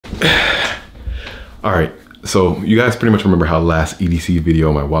All right, so you guys pretty much remember how last EDC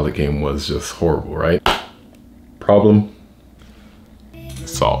video my wallet game was just horrible, right? Problem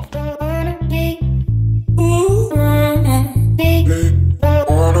solved. All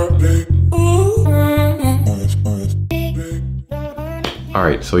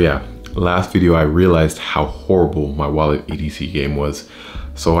right, so yeah, last video I realized how horrible my wallet EDC game was.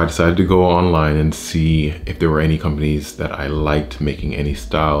 So I decided to go online and see if there were any companies that I liked making any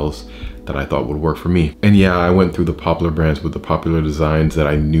styles that I thought would work for me. And yeah, I went through the popular brands with the popular designs that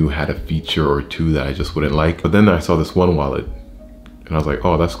I knew had a feature or two that I just wouldn't like. But then I saw this one wallet and I was like,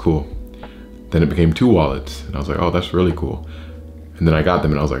 oh, that's cool. Then it became two wallets and I was like, oh, that's really cool. And then I got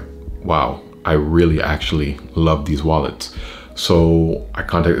them and I was like, wow, I really actually love these wallets. So I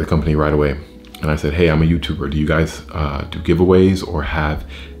contacted the company right away and I said, hey, I'm a YouTuber. Do you guys do giveaways or have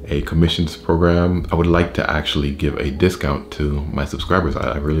a commissions program? I would like to actually give a discount to my subscribers.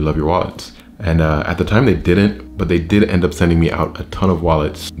 I really love your wallets. And at the time they didn't, but they did end up sending me out a ton of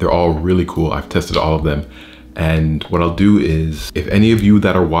wallets. They're all really cool. I've tested all of them. And what I'll do is, if any of you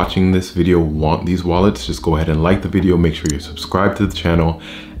that are watching this video want these wallets, just go ahead and like the video, make sure you're subscribed to the channel,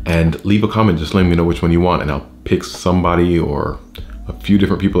 and leave a comment, just letting me know which one you want, and I'll pick somebody or a few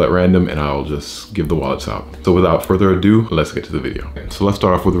different people at random and I'll just give the wallets out. So without further ado, let's get to the video. Okay, so let's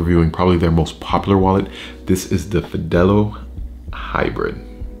start off with reviewing probably their most popular wallet. This is the Fidelo Hybrid.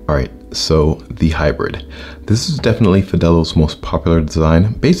 All right, so the Hybrid. This is definitely Fidelo's most popular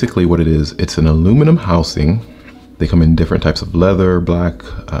design. Basically what it is, it's an aluminum housing. They come in different types of leather, black,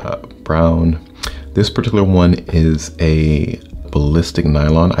 brown. This particular one is a ballistic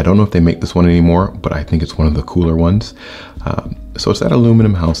nylon. I don't know if they make this one anymore, but I think it's one of the cooler ones. So it's that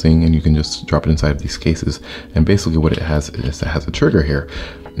aluminum housing and you can just drop it inside of these cases. And basically what it has is it has a trigger here.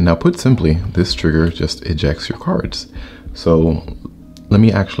 Now put simply, this trigger just ejects your cards. So let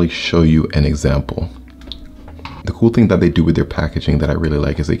me actually show you an example. The cool thing that they do with their packaging that I really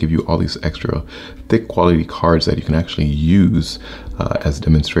like is they give you all these extra thick quality cards that you can actually use as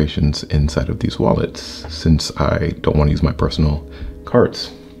demonstrations inside of these wallets, since I don't want to use my personal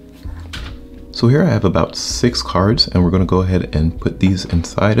cards. So here I have about 6 cards and we're going to go ahead and put these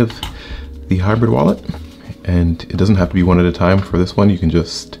inside of the Hybrid wallet. And it doesn't have to be one at a time for this one. You can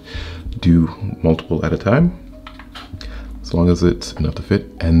just do multiple at a time as long as it's enough to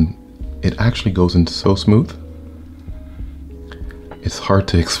fit. And it actually goes in so smooth. It's hard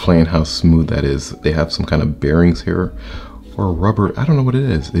to explain how smooth that is. They have some kind of bearings here or rubber. I don't know what it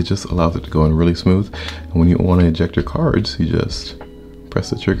is. It just allows it to go in really smooth. And when you want to eject your cards, you just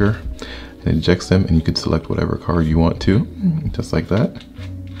press the trigger and it ejects them, and you can select whatever card you want to, just like that.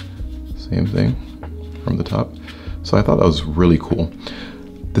 Same thing from the top. So I thought that was really cool.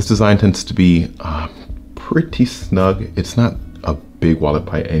 This design tends to be pretty snug. It's not a big wallet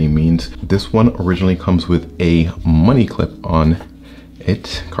by any means. This one originally comes with a money clip on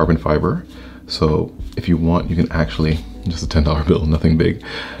it, carbon fiber. So if you want, you can actually, just a $10 bill, nothing big.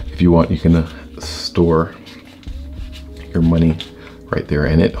 If you want, you can store your money right there,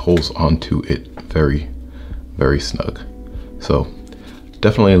 and it holds onto it very, very snug. So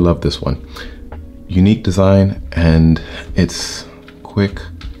definitely love this one. Unique design, and it's quick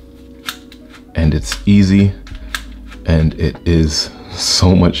and it's easy, and it is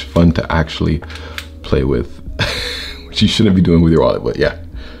so much fun to actually play with, which you shouldn't be doing with your wallet, but yeah.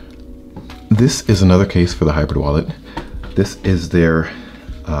 This is another case for the Hybrid wallet. This is their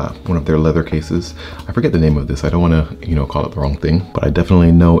one of their leather cases. I forget the name of this. I don't want to, call it the wrong thing, but I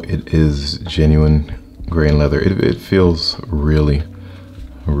definitely know it is genuine grain leather. It feels really,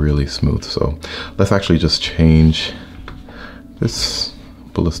 really smooth. So let's actually just change this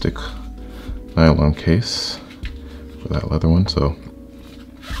ballistic nylon case for that leather one. So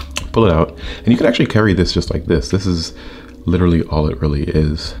pull it out, and you can actually carry this just like this. This is literally all it really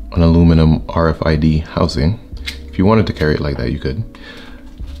is, an aluminum RFID housing. If you wanted to carry it like that, you could.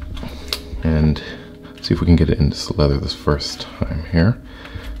 And see if we can get it into leather this first time here.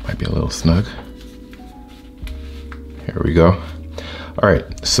 Might be a little snug. Here we go. All right,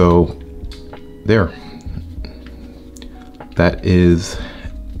 so there. That is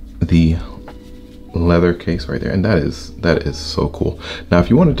the leather case right there, and that is so cool. Now if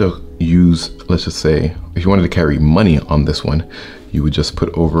you wanted to use, let's just say, if you wanted to carry money on this one, you would just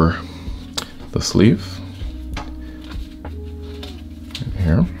put over the sleeve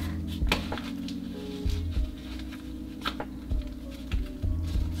here.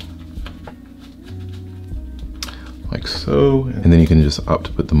 Like so, and then you can just opt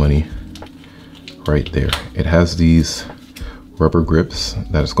to put the money right there. It has these rubber grips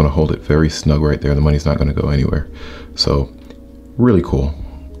that is going to hold it very snug right there. The money's not going to go anywhere. So really cool.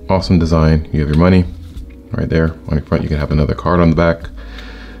 awesome design. You have your money right there on your front. You can have another card on the back.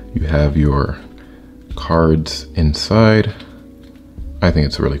 You have your cards inside. I think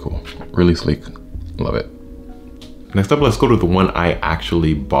it's really cool, really sleek. Love it. Next up, let's go to the one I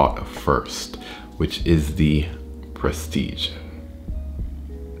actually bought first, which is the Prestige.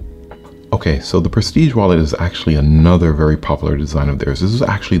 Okay, so the Prestige wallet is actually another very popular design of theirs. This is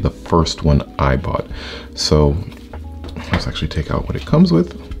actually the first one I bought. So let's actually take out what it comes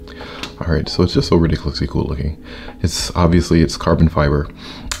with. All right, so it's just so ridiculously cool looking. It's obviously carbon fiber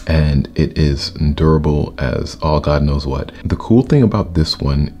and it is durable as all God knows what. The cool thing about this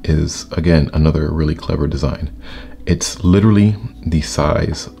one is, again, another really clever design. It's literally the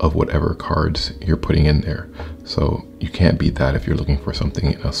size of whatever cards you're putting in there. So you can't beat that if you're looking for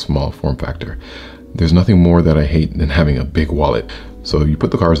something in a small form factor. There's nothing more that I hate than having a big wallet. So you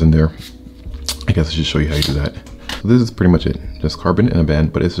put the cards in there. I guess I should show you how you do that. So this is pretty much it, just carbon and a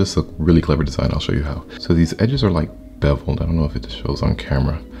band, but it's just a really clever design. I'll show you how. So these edges are like beveled. I don't know if it shows on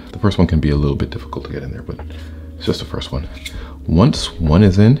camera. The first one can be a little bit difficult to get in there, but it's just the first one. Once one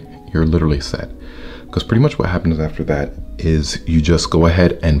is in, you're literally set. Because pretty much what happens after that is you just go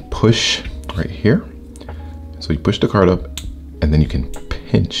ahead and push right here. So you push the card up and then you can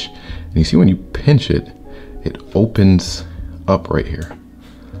pinch. And you see when you pinch it, it opens up right here.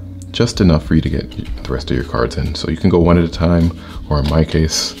 Just enough for you to get the rest of your cards in. So you can go one at a time, or in my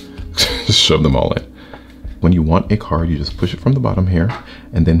case, just shove them all in. When you want a card, you just push it from the bottom here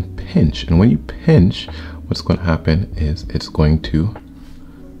and then pinch. And when you pinch, what's going to happen is it's going to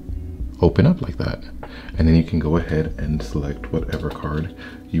open up like that. And then you can go ahead and select whatever card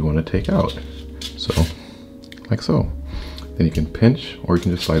you want to take out. So, like so. Then you can pinch, or you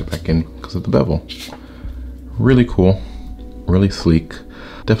can just slide it back in because of the bevel. Really cool, really sleek.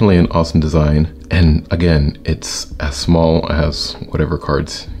 Definitely an awesome design. And again, it's as small as whatever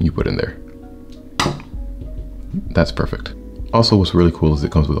cards you put in there. That's perfect. Also, what's really cool is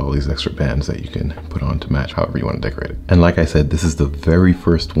it comes with all these extra bands that you can put on to match however you want to decorate it. And like I said, this is the very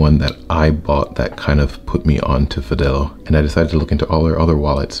first one that I bought that kind of put me on to Fidelo. And I decided to look into all their other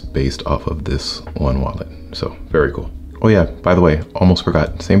wallets based off of this one wallet. So very cool. Oh yeah, by the way, almost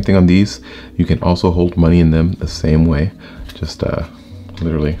forgot. Same thing on these. You can also hold money in them the same way. Just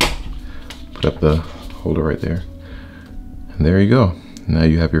literally put up the holder right there. And there you go. Now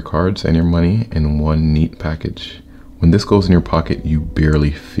you have your cards and your money in one neat package. When this goes in your pocket, you barely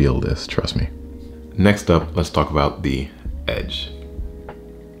feel this, trust me. Next up, let's talk about the Edge.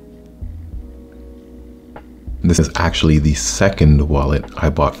 This is actually the second wallet I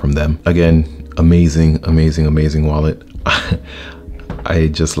bought from them. Again, amazing, amazing, amazing wallet. I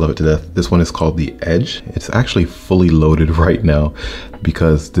just love it to death. This one is called the Edge. It's actually fully loaded right now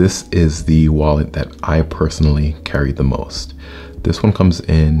because this is the wallet that I personally carry the most. This one comes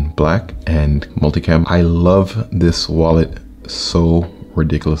in black and multicam. I love this wallet so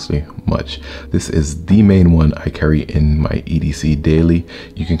ridiculously much. This is the main one I carry in my EDC daily.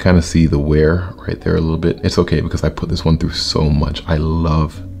 You can kind of see the wear right there a little bit. It's okay because I put this one through so much. I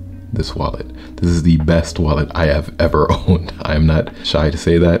love this wallet. This is the best wallet I have ever owned. I'm not shy to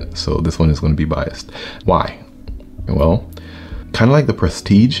say that, so this one is going to be biased. Why? Well, kind of like the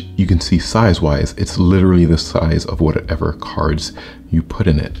Prestige, you can see size-wise, it's literally the size of whatever cards you put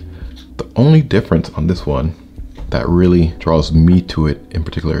in it. The only difference on this one that really draws me to it in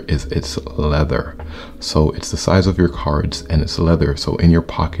particular is it's leather. So it's the size of your cards and it's leather. So in your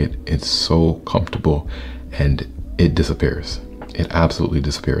pocket, it's so comfortable and it disappears. It absolutely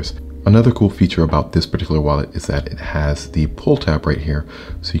disappears. Another cool feature about this particular wallet is that it has the pull tab right here.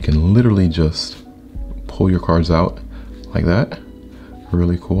 So you can literally just pull your cards out like that.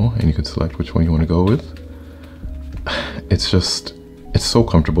 Really cool. And you can select which one you want to go with. It's so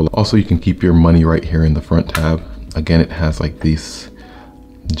comfortable. Also, you can keep your money right here in the front tab. Again, it has like this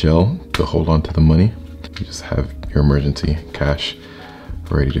gel to hold on to the money. You just have your emergency cash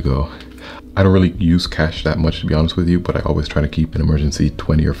ready to go. I don't really use cash that much, to be honest with you, but I always try to keep an emergency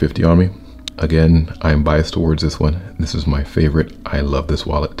 20 or 50 on me. Again, I'm biased towards this one. This is my favorite. I love this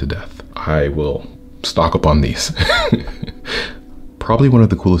wallet to death. I will stock up on these. Probably one of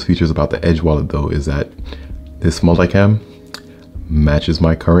the coolest features about the Edge wallet though is that this multicam matches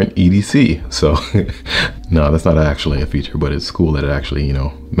my current EDC. So no, that's not actually a feature, but it's cool that it actually, you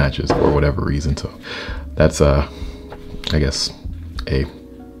know, matches for whatever reason. So that's I guess a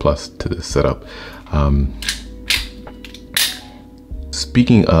plus to this setup.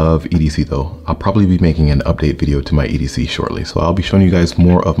 Speaking of EDC though, I'll probably be making an update video to my EDC shortly. So I'll be showing you guys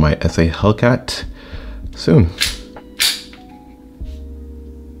more of my SA Hellcat soon.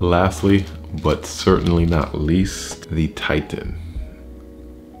 Lastly, but certainly not least, the Titan.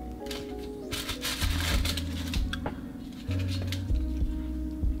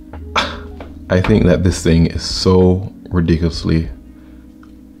 I think that this thing is so ridiculously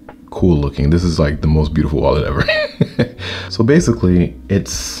cool looking. This is like the most beautiful wallet ever. So basically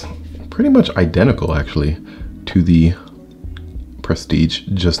it's pretty much identical actually to the Prestige,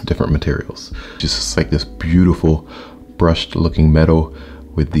 just different materials. Just like this beautiful brushed looking metal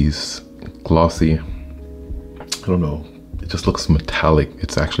with these glossy, I don't know, it just looks metallic.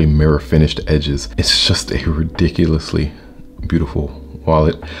 It's actually mirror finished edges. It's just a ridiculously beautiful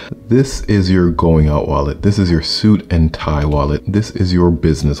wallet. This is your going out wallet. This is your suit and tie wallet. This is your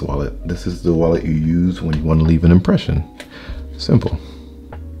business wallet. This is the wallet you use when you want to leave an impression. Simple.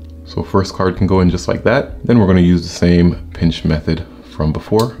 So first card can go in just like that. Then we're going to use the same pinch method from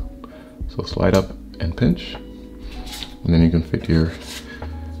before. So slide up and pinch. And then you can fit your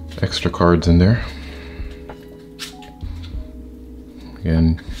extra cards in there.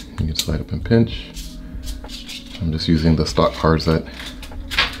 Again, you can slide up and pinch. I'm just using the stock cards that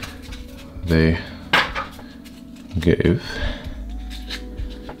they gave.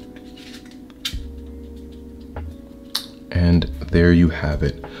 And there you have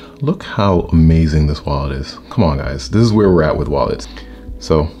it. Look how amazing this wallet is. Come on guys, this is where we're at with wallets.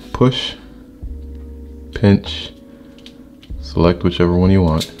 So push, pinch, select whichever one you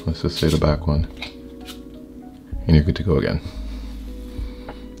want. Let's just say the back one. And you're good to go again.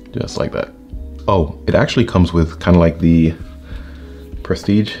 Just like that. Oh, it actually comes with kind of like the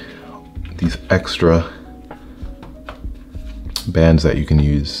Prestige, these extra bands that you can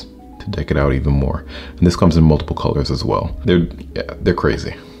use to deck it out even more. And this comes in multiple colors as well. They're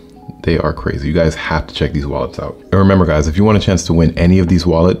crazy. They are crazy. You guys have to check these wallets out. And remember guys, if you want a chance to win any of these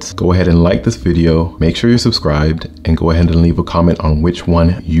wallets, go ahead and like this video, make sure you're subscribed, and go ahead and leave a comment on which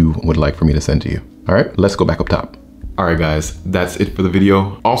one you would like for me to send to you. All right, let's go back up top. All right guys, that's it for the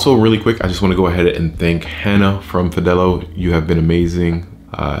video. Also really quick, I just want to go ahead and thank Hannah from Fidelo. You have been amazing.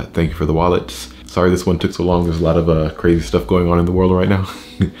 Thank you for the wallets. Sorry this one took so long. There's a lot of crazy stuff going on in the world right now.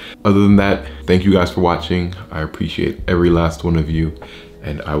 Other than that, thank you guys for watching. I appreciate every last one of you,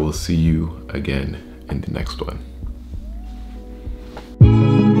 and I will see you again in the next one.